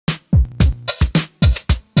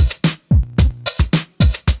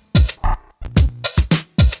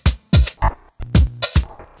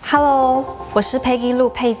Hello， 我是 Peggy 陆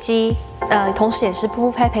佩姬，同时也是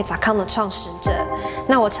pupupepe.com 的创始者。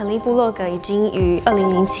那我成立部落格已经于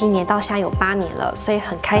2007年到现在有8年了，所以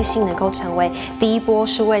很开心能够成为第一波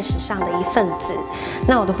数位时尚的一份子。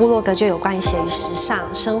那我的部落格就有关于写于时尚、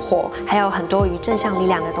生活，还有很多与正向力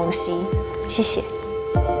量的东西。谢谢。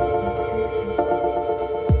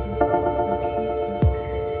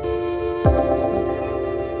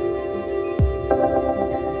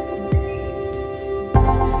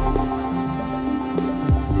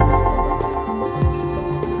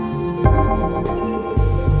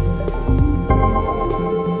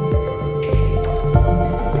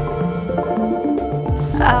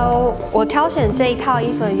我挑选这一套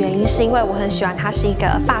衣服的原因是因为我很喜欢它是一个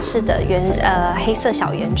法式的黑色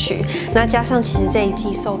小圆裙，那加上其实这一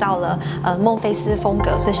季受到了孟菲斯风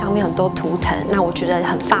格，所以上面很多图腾，那我觉得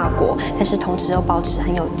很法国，但是同时又保持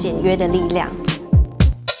很有简约的力量。